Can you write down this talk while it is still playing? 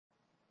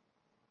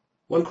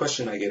One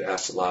question I get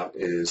asked a lot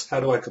is,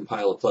 how do I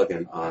compile a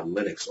plugin on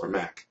Linux or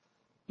Mac?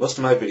 Most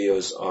of my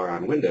videos are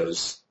on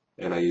Windows,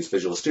 and I use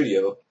Visual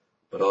Studio,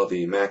 but all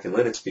the Mac and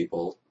Linux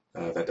people,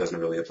 that doesn't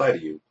really apply to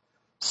you.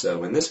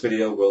 So in this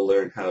video, we'll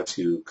learn how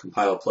to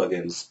compile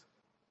plugins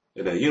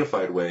in a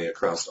unified way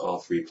across all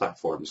three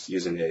platforms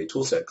using a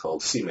toolset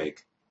called CMake.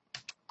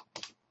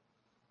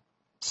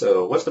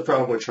 So what's the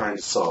problem we're trying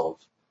to solve?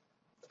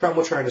 The problem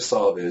we're trying to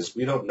solve is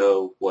we don't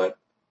know what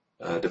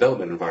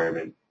development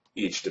environment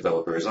each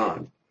developer is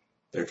on.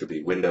 There could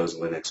be Windows,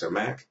 Linux, or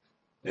Mac,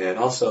 and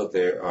also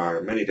there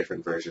are many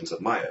different versions of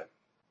Maya.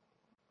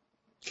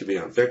 It could be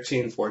on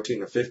 13,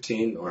 14, or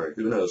 15, or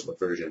who knows what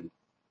version.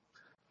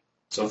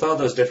 So with all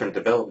those different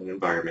development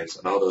environments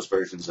and all those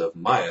versions of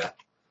Maya,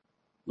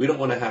 we don't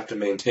want to have to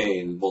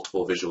maintain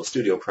multiple Visual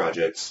Studio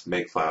projects,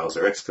 Makefiles,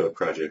 or Xcode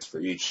projects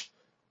for each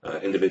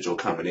individual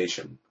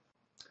combination.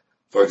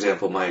 For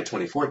example, Maya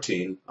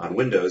 2014 on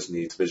Windows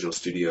needs Visual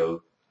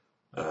Studio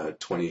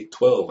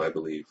 2012, I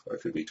believe, or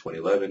it could be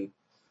 2011,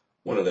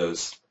 one of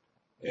those.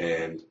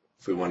 And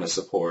if we want to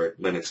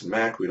support Linux and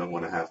Mac, we don't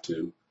want to have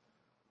to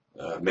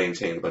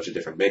maintain a bunch of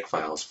different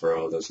Makefiles for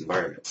all of those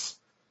environments.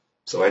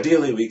 So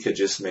ideally, we could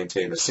just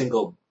maintain a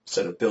single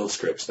set of build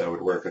scripts that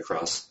would work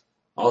across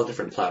all the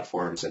different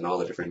platforms and all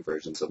the different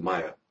versions of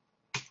Maya.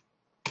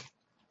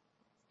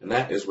 And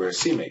that is where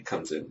CMake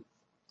comes in.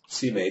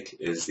 CMake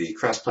is the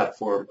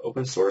cross-platform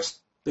open source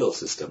build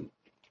system.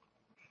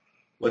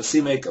 What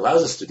CMake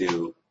allows us to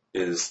do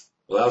is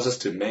allows us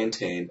to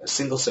maintain a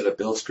single set of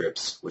build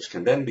scripts, which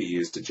can then be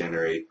used to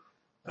generate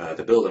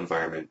the build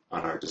environment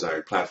on our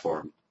desired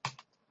platform.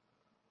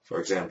 For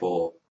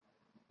example,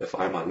 if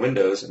I'm on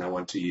Windows and I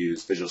want to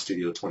use Visual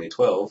Studio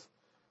 2012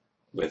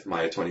 with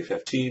Maya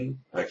 2015,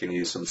 I can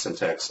use some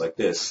syntax like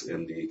this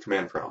in the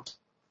command prompt.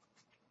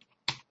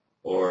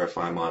 Or if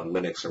I'm on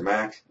Linux or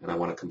Mac and I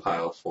want to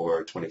compile for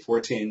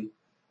 2014,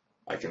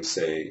 I can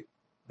say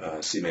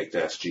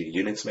CMake-G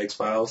Unix makes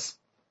files,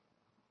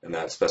 and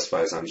that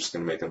specifies I'm just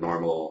going to make a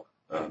normal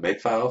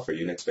makefile for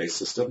Unix-based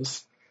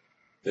systems.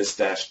 This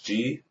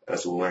 -G,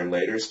 as we'll learn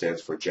later,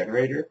 stands for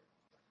generator.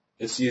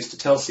 It's used to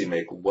tell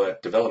CMake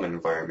what development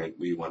environment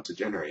we want to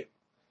generate.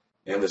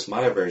 And this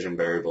Maya version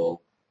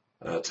variable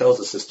tells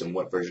the system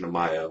what version of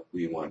Maya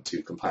we want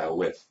to compile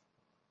with.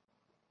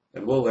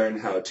 And we'll learn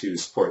how to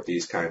support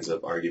these kinds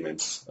of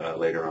arguments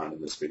later on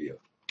in this video.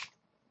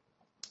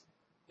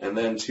 And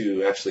then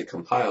to actually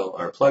compile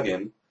our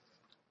plugin,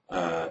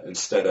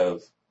 instead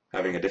of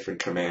having a different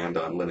command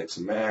on Linux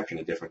and Mac and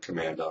a different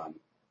command on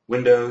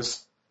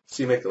Windows,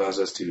 CMake allows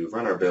us to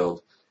run our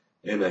build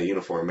in a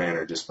uniform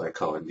manner just by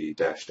calling the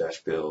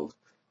 --build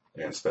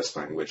and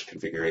specifying which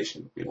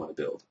configuration we want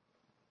to build.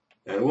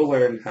 And we'll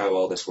learn how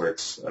all this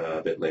works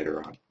a bit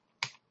later on.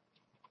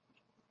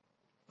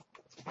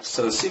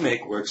 So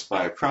CMake works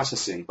by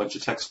processing a bunch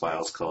of text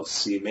files called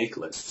CMake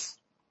Lists.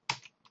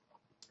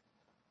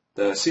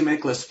 The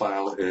CMake List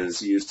file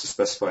is used to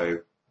specify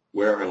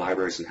where our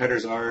libraries and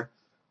headers are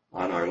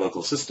on our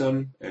local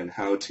system and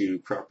how to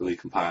properly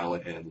compile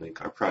and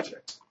link our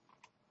project.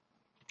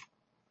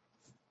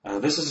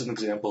 This is an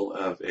example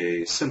of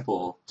a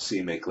simple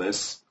CMake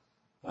list.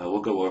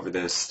 We'll go over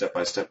this step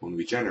by step when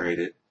we generate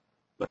it.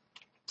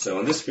 So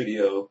in this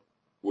video,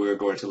 we're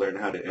going to learn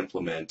how to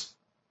implement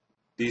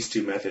these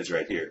two methods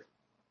right here.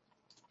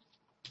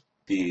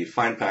 The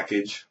find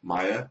package,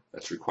 Maya,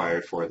 that's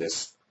required for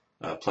this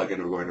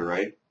plugin we're going to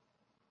write,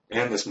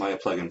 and this Maya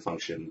plugin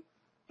function,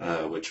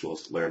 which we'll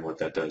learn what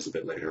that does a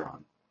bit later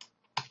on.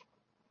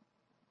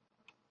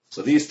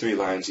 So these three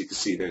lines, you can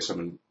see there's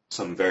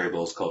some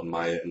variables called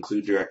Maya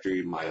include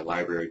directory, Maya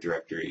library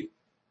directory,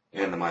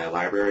 and the Maya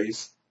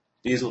libraries.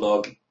 These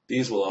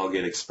will all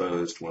get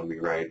exposed when we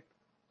write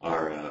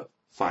our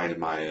find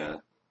Maya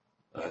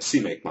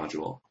CMake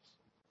module.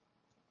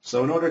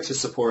 So in order to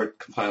support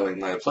compiling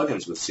Maya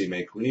plugins with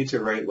CMake, we need to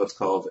write what's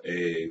called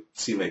a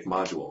CMake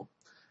module.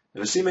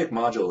 And a CMake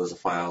module is a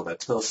file that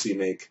tells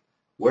CMake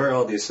where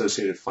all the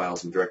associated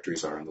files and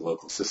directories are in the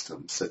local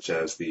system, such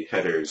as the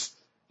headers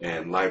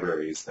and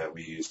libraries that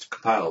we use to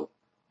compile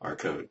our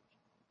code.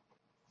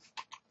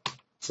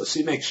 So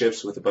CMake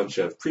ships with a bunch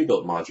of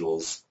pre-built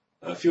modules.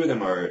 A few of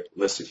them are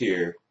listed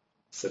here,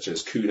 such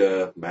as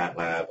CUDA,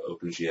 MATLAB,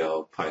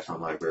 OpenGL, Python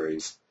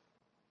libraries.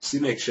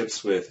 CMake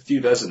ships with a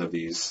few dozen of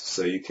these,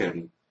 so you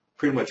can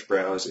pretty much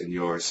browse in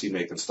your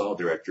CMake install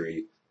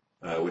directory,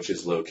 which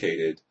is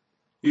located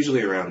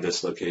usually around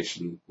this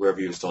location. Wherever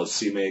you install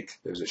CMake,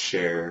 there's a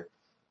share,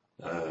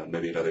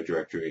 maybe another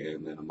directory,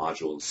 and then a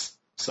modules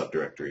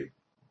subdirectory.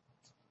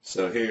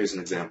 So here's an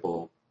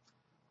example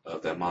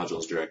of that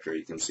modules directory.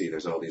 You can see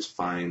there's all these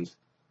find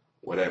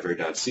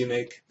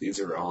whatever.cmake. These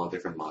are all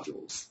different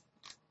modules.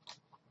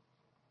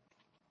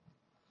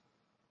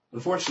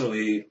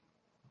 Unfortunately,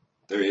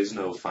 there is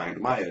no find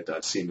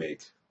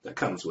Maya.cmake that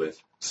comes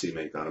with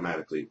CMake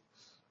automatically.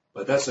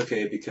 But that's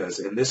okay, because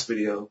in this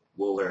video,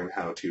 we'll learn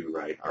how to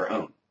write our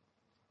own.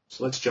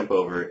 So let's jump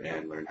over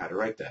and learn how to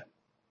write that.